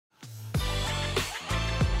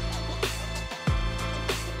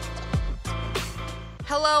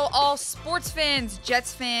Hello, all sports fans,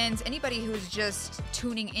 Jets fans, anybody who's just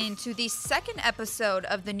tuning in to the second episode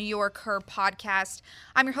of the YorkHER podcast.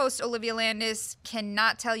 I'm your host, Olivia Landis.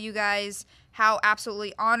 Cannot tell you guys how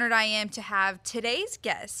absolutely honored I am to have today's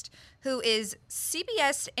guest, who is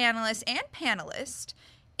CBS analyst and panelist,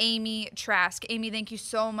 Amy Trask. Amy, thank you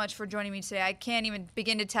so much for joining me today. I can't even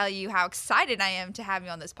begin to tell you how excited I am to have you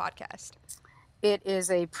on this podcast. It is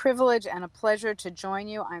a privilege and a pleasure to join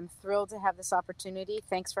you. I'm thrilled to have this opportunity.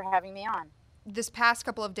 Thanks for having me on. This past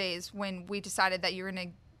couple of days when we decided that you were going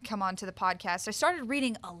to come on to the podcast, I started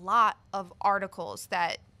reading a lot of articles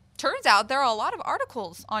that turns out there are a lot of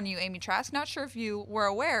articles on you, Amy Trask. Not sure if you were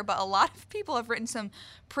aware, but a lot of people have written some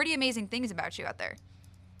pretty amazing things about you out there.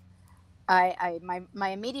 My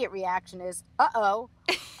immediate reaction is,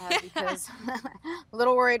 because I'm a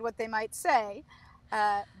little worried what they might say.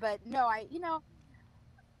 But no,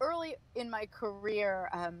 early in my career,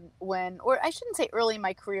 I shouldn't say early in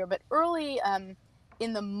my career, but early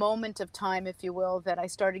in the moment of time, if you will, that I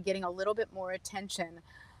started getting a little bit more attention,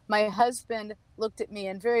 my husband looked at me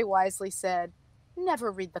and very wisely said,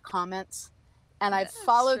 never read the comments. And I've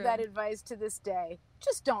followed that advice to this day.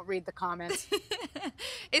 Just don't read the comments.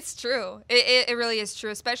 It's true. It really is true,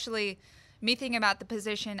 especially me thinking about the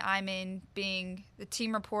position I'm in, being the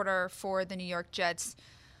team reporter for the New York Jets.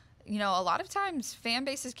 You know, a lot of times fan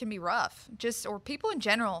bases can be rough, or people in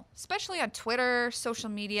general, especially on Twitter, social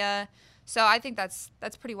media. So I think that's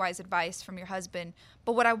pretty wise advice from your husband.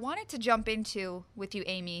 But what I wanted to jump into with you,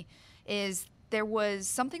 Amy, is there was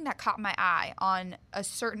something that caught my eye on a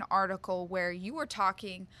certain article where you were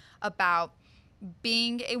talking about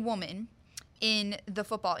being a woman in the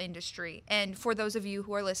football industry. And for those of you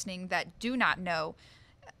who are listening that do not know,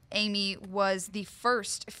 Amy was the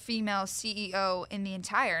first female CEO in the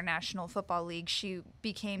entire National Football League. She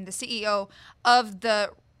became the CEO of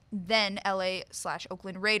the then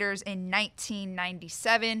LA/Oakland Raiders in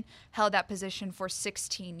 1997, held that position for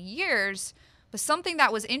 16 years. But something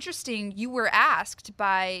that was interesting, you were asked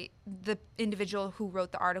by the individual who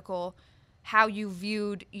wrote the article how you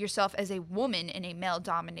viewed yourself as a woman in a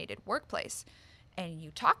male-dominated workplace. And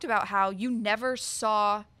you talked about how you never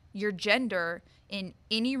saw your gender in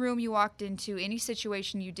any room you walked into, any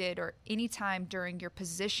situation you did, or any time during your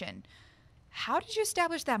position. How did you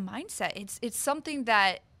establish that mindset? It's something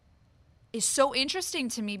that is so interesting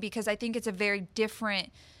to me because I think it's a very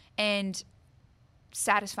different and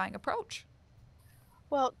satisfying approach.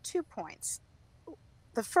 Well, 2 points.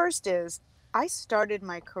 The first is I started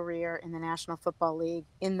my career in the National Football League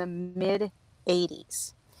in the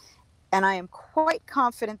mid-'80s. And I am quite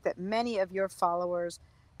confident that many of your followers,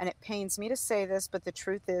 and it pains me to say this, but the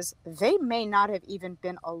truth is they may not have even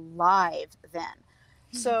been alive then.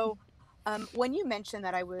 So when you mentioned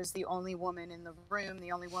that I was the only woman in the room,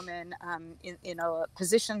 the only woman in a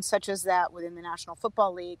position such as that within the National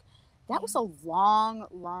Football League, that was a long,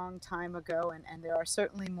 long time ago, and there are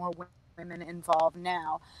certainly more women involved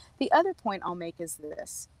now. The other point I'll make is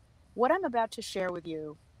this. What I'm about to share with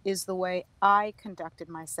you is the way I conducted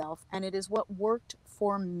myself, and it is what worked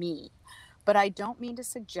for me. But I don't mean to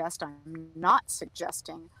suggest, I'm not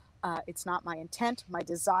suggesting, it's not my intent, my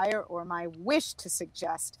desire, or my wish to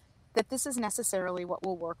suggest that this is necessarily what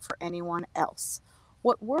will work for anyone else.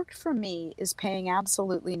 What worked for me is paying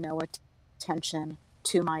absolutely no attention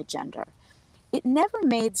to my gender. It never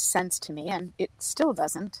made sense to me, and it still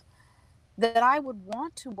doesn't, that I would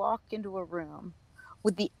want to walk into a room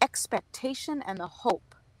with the expectation and the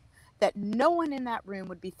hope that no one in that room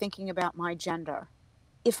would be thinking about my gender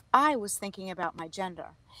if I was thinking about my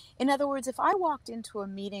gender. In other words, if I walked into a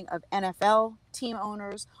meeting of NFL team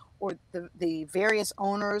owners or the various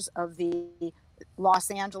owners of the Los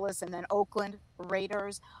Angeles and then Oakland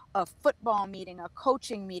Raiders, a football meeting, a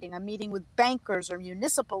coaching meeting, a meeting with bankers or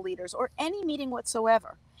municipal leaders, or any meeting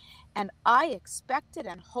whatsoever, and I expected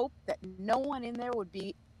and hoped that no one in there would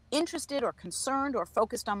be interested or concerned or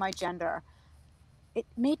focused on my gender, it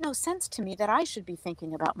made no sense to me that I should be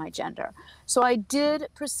thinking about my gender. So I did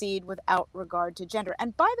proceed without regard to gender.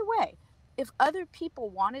 And by the way, if other people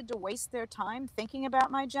wanted to waste their time thinking about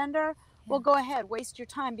my gender, well, go ahead, waste your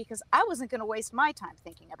time, because I wasn't going to waste my time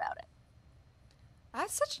thinking about it.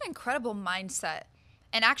 That's such an incredible mindset.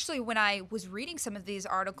 And actually, when I was reading some of these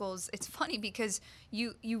articles, it's funny because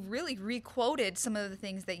you really re-quoted some of the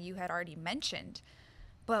things that you had already mentioned.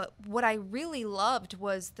 But what I really loved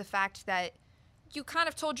was the fact that you kind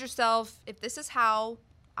of told yourself, if this is how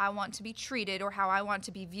I want to be treated or how I want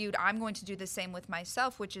to be viewed, I'm going to do the same with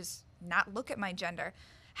myself, which is not look at my gender.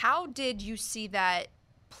 How did you see that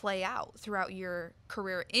play out throughout your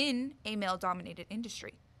career in a male-dominated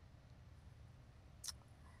industry?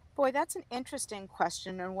 Boy, that's an interesting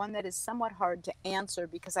question and one that is somewhat hard to answer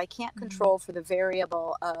because I can't Hmm. control for the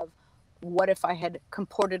variable of what if I had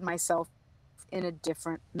comported myself in a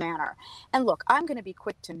different manner. And look, I'm going to be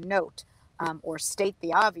quick to note or state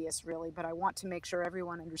the obvious, really, but I want to make sure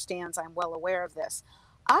everyone understands I'm well aware of this.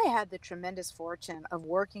 I had the tremendous fortune of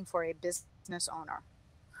working for a business owner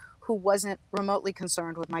who wasn't remotely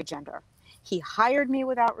concerned with my gender. He hired me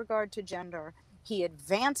without regard to gender. He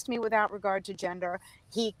advanced me without regard to gender.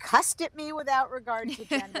 He cussed at me without regard to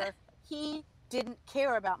gender. He didn't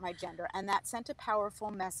care about my gender. And that sent a powerful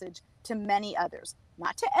message to many others.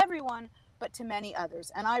 Not to everyone, but to many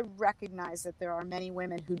others. And I recognize that there are many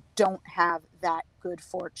women who don't have that good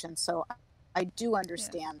fortune. So I do Yeah.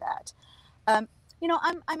 understand that. Um,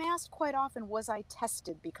 I'm asked quite often, was I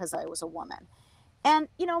tested because I was a woman? And,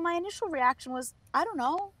 my initial reaction was, I don't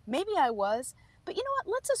know, maybe I was. But you know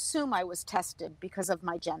what? Let's assume I was tested because of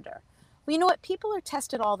my gender. Well, you know what? People are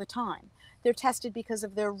tested all the time. They're tested because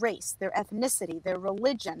of their race, their ethnicity, their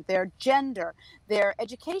religion, their gender, their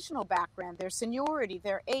educational background, their seniority,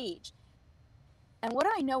 their age. And what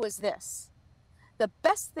I know is this: the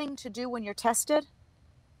best thing to do when you're tested,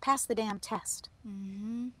 pass the damn test.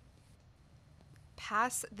 Hmm.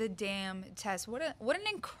 Pass the damn test. What an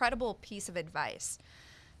incredible piece of advice.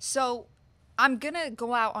 So, I'm going to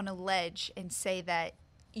go out on a ledge and say that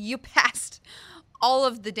you passed all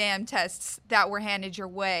of the damn tests that were handed your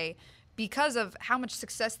way because of how much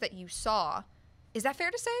success that you saw. Is that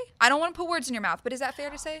fair to say? I don't want to put words in your mouth, but is that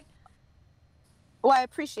fair to say? Well, I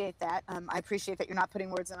appreciate that. I appreciate that you're not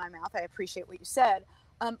putting words in my mouth. I appreciate what you said.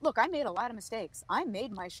 Look, I made a lot of mistakes. I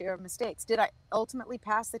made my share of mistakes. Did I ultimately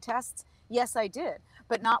pass the tests? Yes, I did,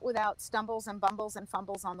 but not without stumbles and bumbles and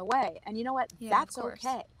fumbles on the way. And you know what? Yeah, of That's course.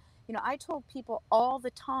 okay. I told people all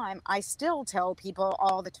the time, I still tell people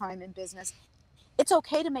all the time in business, it's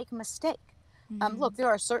okay to make a mistake. Look, Hmm. there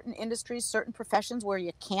are certain industries, certain professions where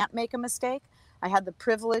you can't make a mistake. I had the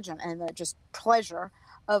privilege and the just pleasure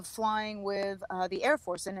of flying with the Air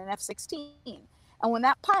Force in an F 16. And when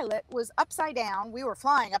that pilot was upside down, we were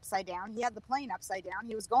flying upside down. He had the plane upside down.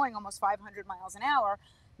 He was going almost 500 miles an hour.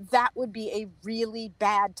 That would be a really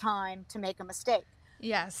bad time to make a mistake.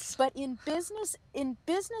 Yes. But in business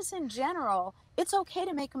in general, it's okay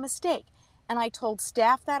to make a mistake. And I told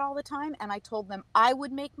staff that all the time. And I told them I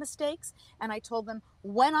would make mistakes. And I told them,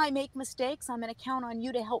 when I make mistakes, I'm going to count on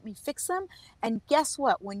you to help me fix them. And guess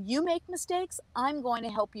what? When you make mistakes, I'm going to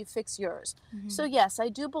help you fix yours. So, Hmm. yes, I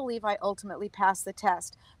do believe I ultimately passed the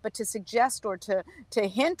test. But to suggest or to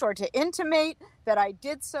hint or to intimate that I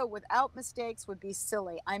did so without mistakes would be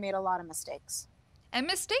silly. I made a lot of mistakes. And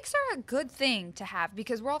mistakes are a good thing to have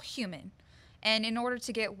because we're all human. And in order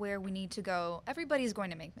to get where we need to go, everybody's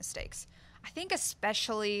going to make mistakes. I think,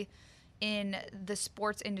 especially in the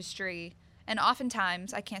sports industry, and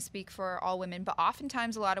oftentimes, I can't speak for all women, but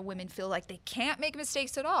oftentimes a lot of women feel like they can't make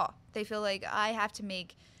mistakes at all. They feel like I have to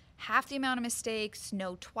make half the amount of mistakes,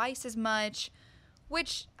 know twice as much,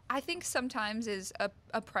 which I think sometimes is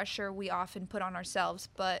a pressure we often put on ourselves.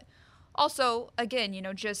 But also, again,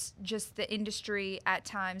 just the industry at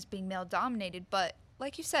times being male dominated. But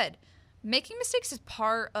like you said, making mistakes is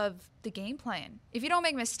part of the game plan. If you don't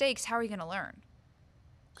make mistakes, how are you going to learn?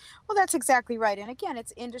 Well, that's exactly right. And again,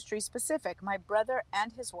 it's industry specific. My brother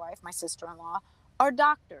and his wife, my sister in law, are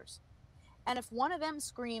doctors. And if one of them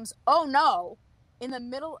screams, oh no, in the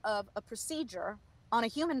middle of a procedure on a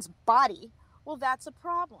human's body, well, that's a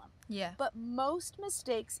problem. Yeah. But most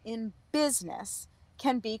mistakes in business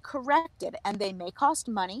can be corrected, and they may cost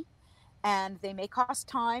money and they may cost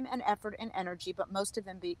time and effort and energy, but most of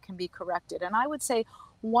them can be corrected. And I would say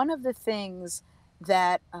one of the things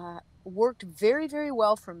that worked very, very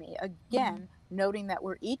well for me, Hmm. again, noting that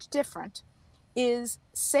we're each different, is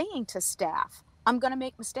saying to staff, I'm going to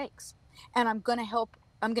make mistakes and I'm going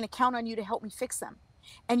to count on you to help me fix them.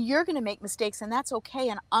 And you're going to make mistakes, and that's okay.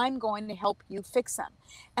 And I'm going to help you fix them.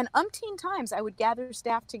 And umpteen times I would gather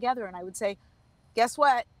staff together and I would say, guess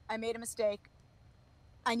what? I made a mistake.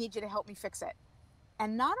 I need you to help me fix it.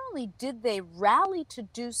 And not only did they rally to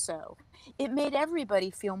do so, it made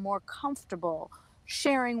everybody feel more comfortable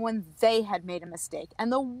sharing when they had made a mistake.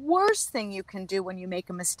 And the worst thing you can do when you make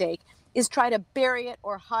a mistake is try to bury it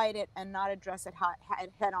or hide it and not address it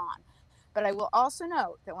head on. But I will also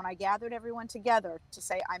note that when I gathered everyone together to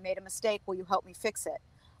say, I made a mistake, will you help me fix it?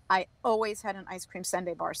 I always had an ice cream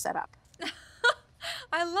sundae bar set up.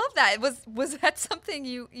 I love that. Was that something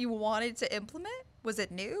you wanted to implement? Was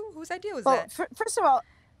it new? Whose idea was Well, that? first of all,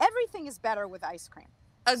 everything is better with ice cream.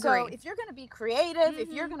 So Agree. if you're going to be creative,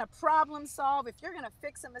 if you're Hmm. going to problem solve, if you're going to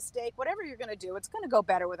fix a mistake, whatever you're going to do, it's going to go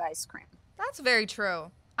better with ice cream. That's very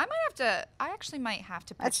true. I actually might have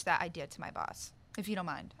to pitch that idea to my boss, if you don't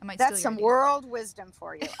mind. I might steal your That's some idea. world wisdom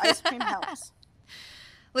for you. Ice cream helps.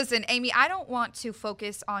 Listen, Amy, I don't want to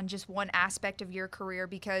focus on just one aspect of your career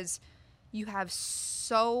because you have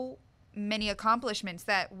so many accomplishments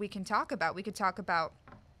that we can talk about. We could talk about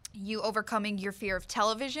you overcoming your fear of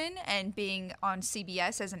television and being on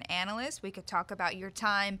CBS as an analyst. We could talk about your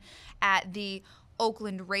time at the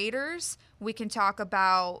Oakland Raiders. We can talk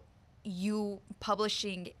about you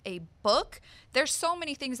publishing a book. There's so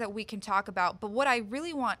many things that we can talk about, but what I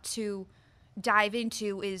really want to dive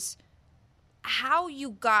into is how you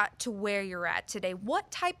got to where you're at today.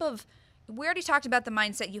 What type of, we already talked about the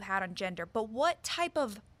mindset you had on gender, but what type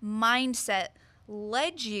of mindset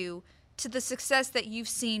led you to the success that you've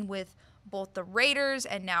seen with both the Raiders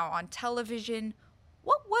and now on television?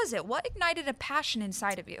 What was it? What ignited a passion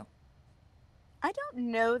inside of you? I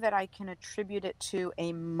don't know that I can attribute it to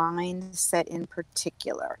a mindset in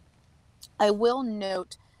particular. I will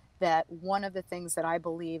note that one of the things that I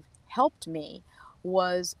believe helped me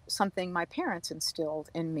was something my parents instilled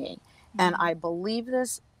in me. And I believe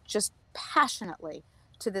this just passionately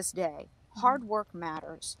to this day. Hard work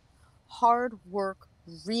matters. Hard work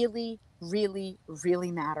really, really,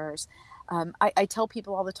 really matters. I tell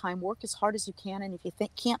people all the time, work as hard as you can. And if you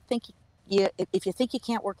if you think you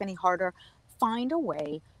can't work any harder, find a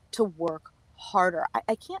way to work harder.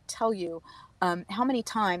 I can't tell you how many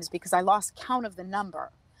times, because I lost count of the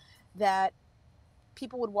number, that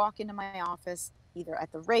people would walk into my office either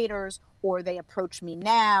at the Raiders or they approach me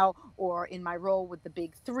now or in my role with the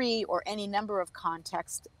Big Three or any number of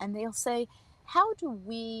contexts, and they'll say, how do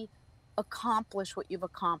we accomplish what you've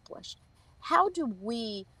accomplished? How do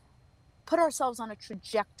we put ourselves on a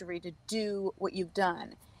trajectory to do what you've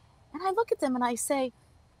done? And I look at them and I say,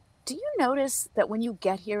 do you notice that when you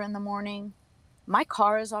get here in the morning, my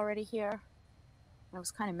car is already here? And I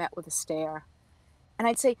was kind of met with a stare. And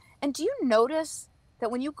I'd say, and do you notice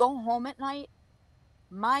that when you go home at night,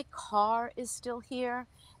 my car is still here?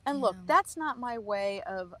 And look, that's not my way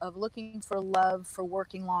of looking for love for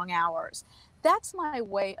working long hours. That's my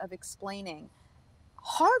way of explaining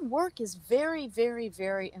hard work is very, very,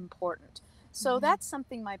 very important. So that's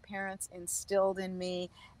something my parents instilled in me,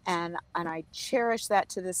 and I cherish that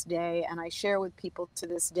to this day, and I share with people to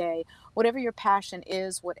this day. Whatever your passion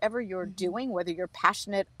is, whatever you're doing, whether you're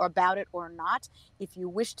passionate about it or not, if you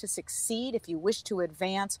wish to succeed, if you wish to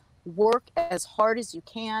advance, work as hard as you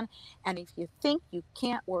can. And if you think you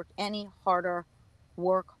can't work any harder,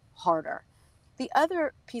 work harder. The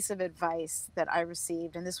other piece of advice that I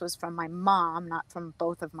received, and this was from my mom, not from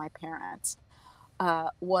both of my parents,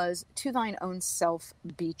 was to thine own self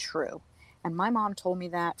be true. And my mom told me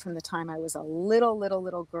that from the time I was a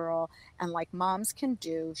little girl. And like moms can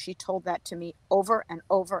do, she told that to me over and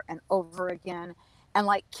over and over again. And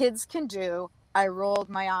like kids can do, I rolled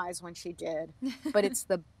my eyes when she did. But it's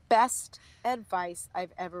the best advice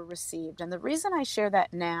I've ever received. And the reason I share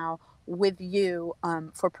that now with you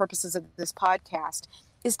for purposes of this podcast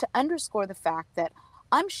is to underscore the fact that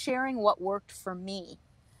I'm sharing what worked for me.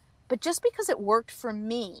 But just because it worked for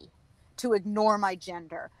me to ignore my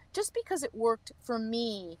gender, just because it worked for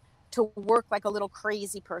me to work like a little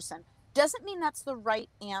crazy person, doesn't mean that's the right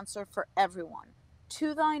answer for everyone.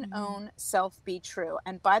 To thine own self be true.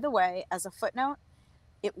 And by the way, as a footnote,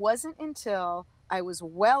 it wasn't until I was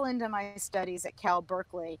well into my studies at Cal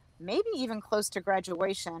Berkeley, maybe even close to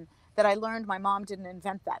graduation, that I learned my mom didn't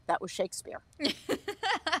invent that. That was Shakespeare.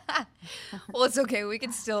 Well, it's okay. We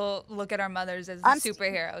can still look at our mothers as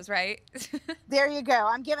superheroes, right? There you go.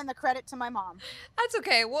 I'm giving the credit to my mom. That's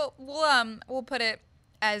okay. We'll put it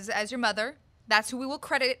as your mother. That's who we will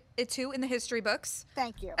credit it to in the history books.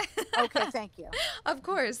 Thank you. Okay, thank you. Of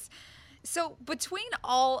course. So between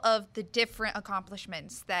all of the different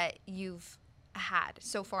accomplishments that you've had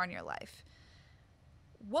so far in your life,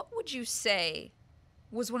 what would you say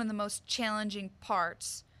was one of the most challenging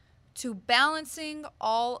parts to balancing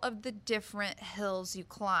all of the different hills you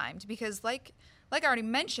climbed? Because like I already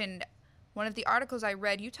mentioned, one of the articles I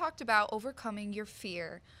read, you talked about overcoming your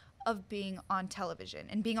fear of being on television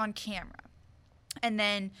and being on camera. And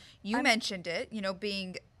then you mentioned it,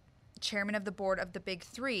 being chairman of the board of the Big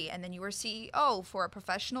Three, and then you were CEO for a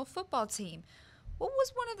professional football team. What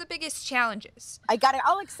was one of the biggest challenges? I got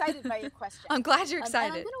all excited by your question. I'm glad you're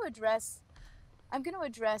excited. I'm going to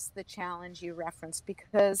address the challenge you referenced,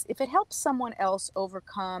 because if it helps someone else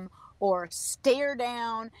overcome or stare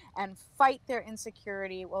down and fight their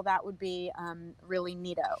insecurity, well, that would be really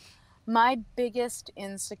neato. My biggest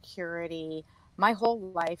insecurity my whole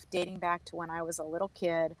life, dating back to when I was a little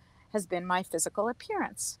kid, has been my physical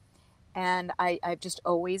appearance. And I've just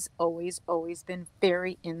always, always, always been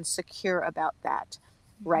very insecure about that.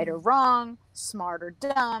 Right or Mm-hmm. wrong, smart or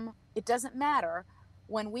dumb, it doesn't matter.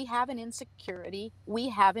 When we have an insecurity, we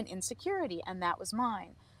have an insecurity, and that was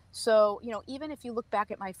mine. So, even if you look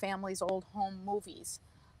back at my family's old home movies,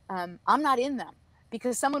 I'm not in them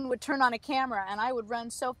because someone would turn on a camera and I would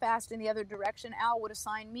run so fast in the other direction, Al would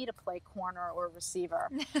assign me to play corner or receiver.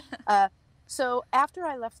 Uh, so after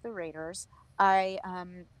I left the Raiders, I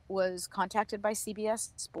was contacted by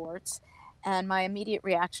CBS Sports, and my immediate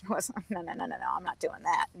reaction was, no, no, no, no, no, I'm not doing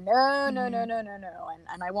that. No, no, no, Mm-hmm. no, no, no.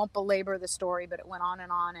 And I won't belabor the story, but it went on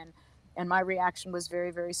and on. And my reaction was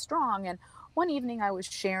very, very strong. And one evening I was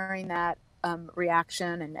sharing that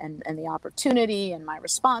reaction and the opportunity and my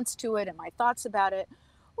response to it and my thoughts about it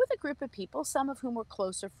with a group of people, some of whom were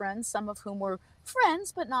closer friends, some of whom were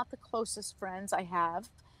friends, but not the closest friends I have.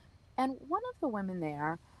 And one of the women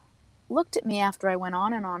there looked at me after I went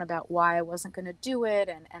on and on about why I wasn't going to do it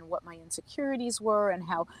and what my insecurities were and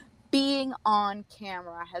how being on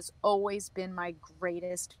camera has always been my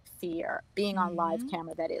greatest fear. Being on live Mm-hmm.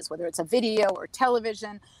 camera, that is, whether it's a video or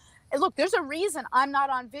television. And look, there's a reason I'm not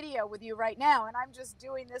on video with you right now, and I'm just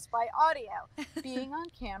doing this by audio. Being on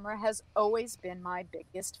camera has always been my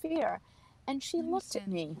biggest fear. And she I looked at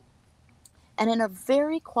understand. me, and in a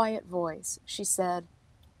very quiet voice, she said,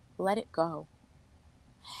 "Let it go."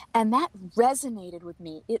 And that resonated with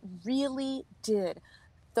me. It really did.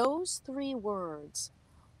 Those three words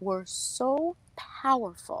were so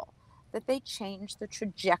powerful that they changed the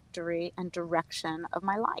trajectory and direction of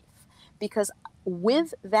my life. Because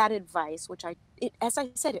with that advice, as I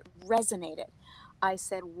said, it resonated. I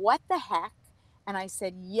said, "What the heck?" And I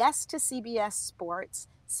said yes to CBS Sports,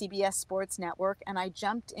 CBS Sports Network, and I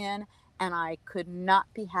jumped in, and I could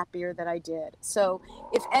not be happier that I did. So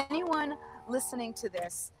if anyone listening to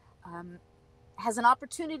this um, has an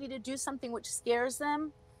opportunity to do something which scares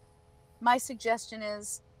them, my suggestion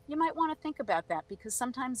is you might want to think about that, because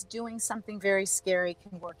sometimes doing something very scary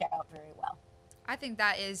can work out very well. I think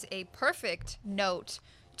that is a perfect note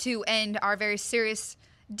to end our very serious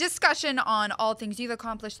discussion on all things you've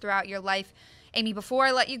accomplished throughout your life. Amy, before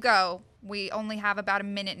I let you go, we only have about a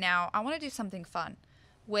minute now. I want to do something fun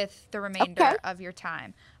with the Okay. remainder of your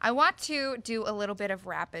time. I want to do a little bit of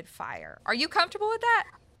rapid fire. Are you comfortable with that?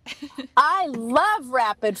 I love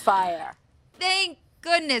rapid fire. Thank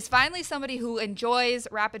goodness. Finally, somebody who enjoys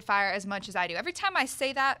rapid fire as much as I do. Every time I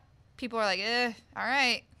say that, people are like, all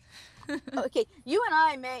right. Okay, you and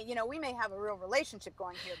I we may have a real relationship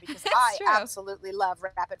going here, because It's I true. absolutely love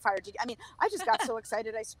rapid fire. I mean, I just got so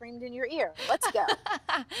excited I screamed in your ear. Let's go.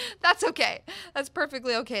 That's okay. That's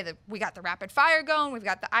perfectly okay that we got the rapid fire going. We've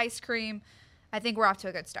got the ice cream. I think we're off to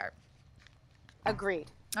a good start.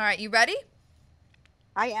 Agreed. All right, you ready?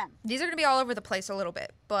 I am. These are going to be all over the place a little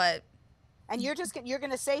bit, but And you're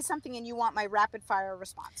going to say something and you want my rapid fire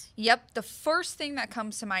response. yep, the first thing that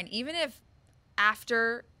comes to mind, even if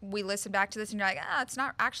after we listen back to this and you're like, it's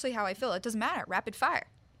not actually how I feel, it doesn't matter. Rapid fire.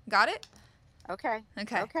 Got it? Okay.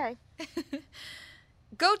 Okay. Okay.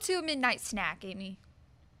 Go to midnight snack, Amy.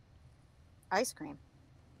 Ice cream.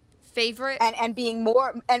 Favorite? And being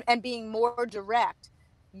more direct,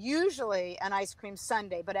 usually an ice cream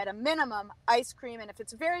sundae, but at a minimum ice cream. And if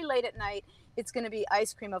it's very late at night, it's going to be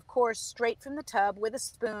ice cream, of course, straight from the tub with a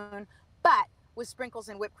spoon, but with sprinkles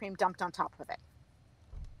and whipped cream dumped on top of it.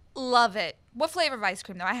 Love it. What flavor of ice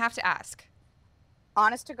cream, though? I have to ask.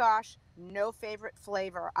 Honest to gosh, no favorite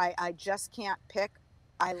flavor. I just can't pick.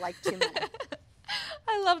 I like too many.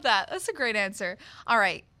 I love that. That's a great answer. All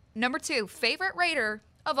right. Number 2, favorite Raider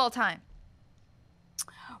of all time.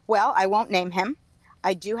 Well, I won't name him.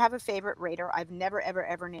 I do have a favorite Raider. I've never, ever,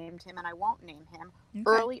 ever named him, and I won't name him.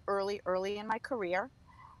 Okay. Early in my career.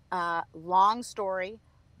 Long story,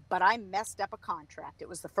 but I messed up a contract. It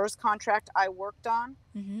was the first contract I worked on.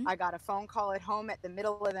 Mm-hmm. I got a phone call at home at the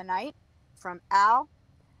middle of the night from Al.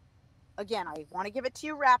 Again, I want to give it to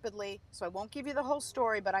you rapidly, so I won't give you the whole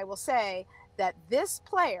story, but I will say that this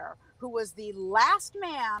player, who was the last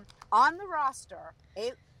man on the roster,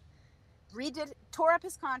 tore up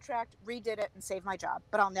his contract, redid it, and saved my job.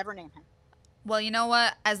 But I'll never name him. Well, you know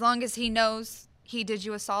what? As long as he knows he did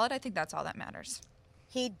you a solid, I think that's all that matters.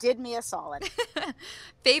 He did me a solid.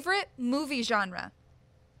 Favorite movie genre?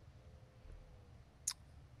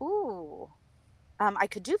 Ooh. I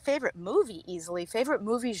could do favorite movie easily. Favorite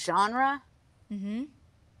movie genre? Mm-hmm.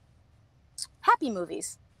 Happy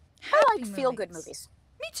movies. I like feel-good movies.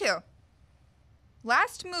 Me too.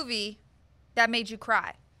 Last movie that made you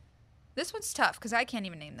cry. This one's tough because I can't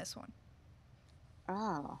even name this one.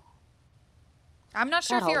 Oh. I'm not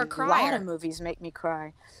sure God, if you're a a lot of crier. movies make me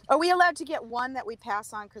cry. Are we allowed to get one that we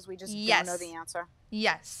pass on because we just don't know the Yes. answer?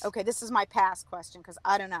 Yes. Okay, this is my pass question because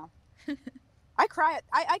I don't know. I cry at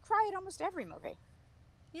I cry at almost every movie.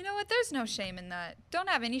 You know what? There's no shame in that. Don't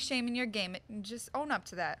have any shame in your game. Just own up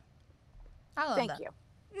to that. I love Thank that.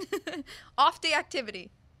 you. Off the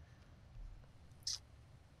activity.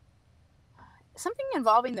 Something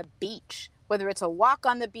involving the beach, whether it's a walk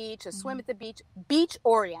on the beach, a swim at the beach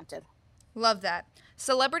oriented. Love that.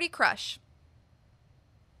 Celebrity crush.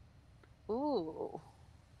 Ooh,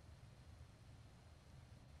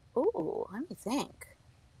 let me think.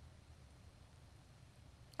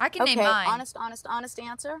 I can name Okay, mine. honest answer. Honest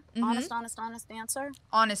answer.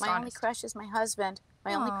 Honest. My only crush is my husband.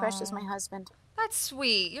 My only crush is my Aw. husband. That's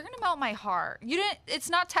sweet. You're gonna melt my heart. You didn't. It's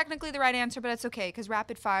not technically the right answer, but it's okay because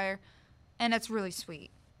rapid fire, and it's really sweet.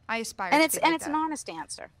 I aspire And to it's be like it's that. an honest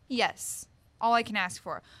answer. Yes. All I can ask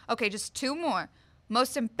for. Okay, just two more.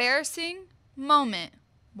 Most embarrassing moment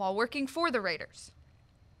while working for the Raiders.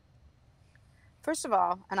 First of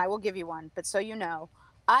all, and I will give you one, but so you know,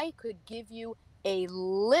 I could give you a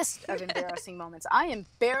list of embarrassing moments. I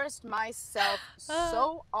embarrassed myself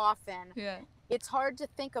so often. Yeah. It's hard to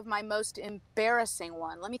think of my most embarrassing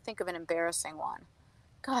one. Let me think of an embarrassing one.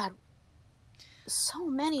 God, so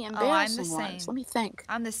many embarrassing ones. Let me think.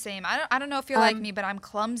 I'm the same. I don't know if you're like me, but I'm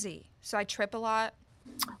clumsy, so I trip a lot.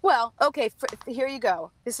 Well, okay, here you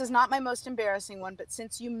go. This is not my most embarrassing one, but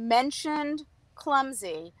since you mentioned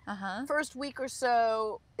clumsy, first week or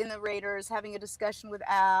so in the Raiders, having a discussion with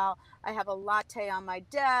Al, I have a latte on my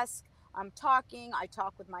desk. I'm talking. I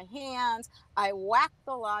talk with my hands. I whack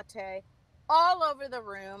the latte all over the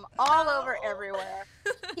room, all over everywhere.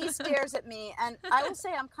 He stares at me, and I will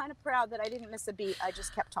say I'm kind of proud that I didn't miss a beat. I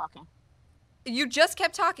just kept talking. You just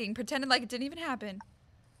kept talking, pretended like it didn't even happen.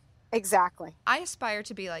 Exactly. I aspire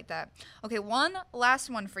to be like that. Okay, one last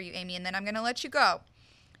one for you, Amy, and then I'm going to let you go.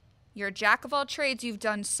 You're a jack of all trades. You've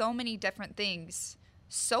done so many different things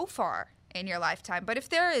so far in your lifetime. But if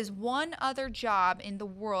there is one other job in the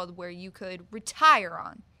world where you could retire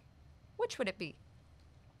on, which would it be?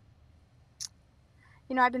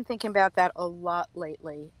 You know, I've been thinking about that a lot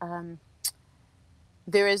lately.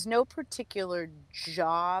 There is no particular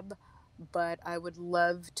job, but I would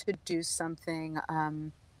love to do something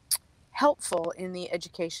helpful in the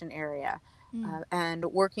education area and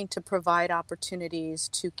working to provide opportunities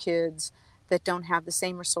to kids that don't have the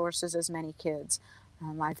same resources as many kids.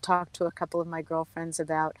 I've talked to a couple of my girlfriends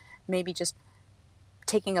about maybe just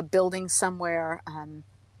taking a building somewhere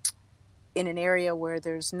in an area where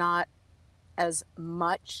there's not as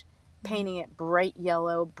much, painting it bright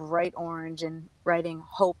yellow, bright orange, and writing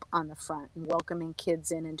hope on the front and welcoming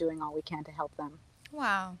kids in and doing all we can to help them.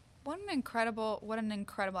 Wow. What an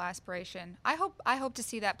incredible aspiration. I hope to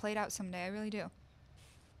see that played out someday. I really do.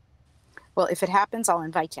 Well, if it happens, I'll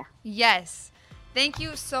invite you. Yes. Thank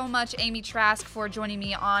you so much, Amy Trask, for joining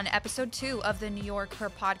me on episode 2 of the New York Her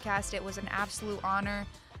podcast. It was an absolute honor.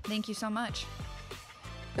 Thank you so much.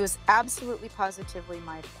 It was absolutely positively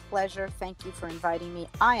my pleasure. Thank you for inviting me.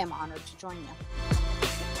 I am honored to join you.